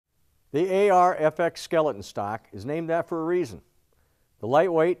The AR-FX Skeleton Stock is named that for a reason. The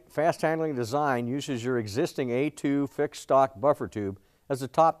lightweight, fast-handling design uses your existing A2 fixed stock buffer tube as the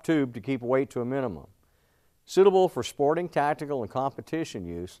top tube to keep weight to a minimum. Suitable for sporting, tactical, and competition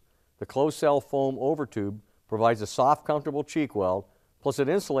use, the closed-cell foam overtube provides a soft, comfortable cheek weld, plus it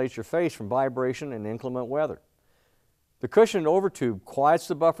insulates your face from vibration and inclement weather. The cushioned overtube quiets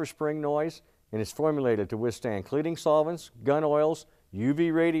the buffer spring noise and is formulated to withstand cleaning solvents, gun oils,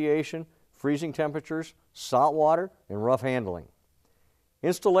 UV radiation, freezing temperatures, salt water, and rough handling.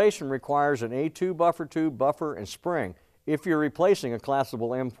 Installation requires an A2 buffer tube, buffer, and spring if you're replacing a collapsible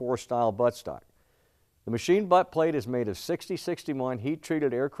M4 style buttstock. The machine butt plate is made of 6061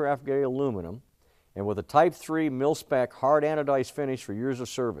 heat-treated aircraft-grade aluminum and with a Type 3 Mil-spec hard anodized finish for years of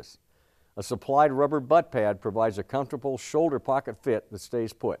service. A supplied rubber butt pad provides a comfortable shoulder pocket fit that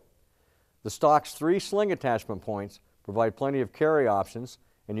stays put. The stock's 3 sling attachment points provide plenty of carry options,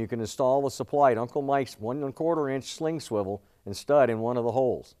 and you can install the supplied Uncle Mike's 1 1/4 inch sling swivel and stud in one of the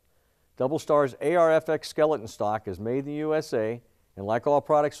holes. Double Star's AR-FX Skeleton Stock is made in the USA, and like all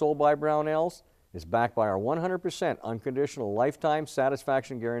products sold by Brownells, is backed by our 100% unconditional lifetime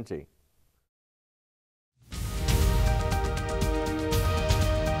satisfaction guarantee.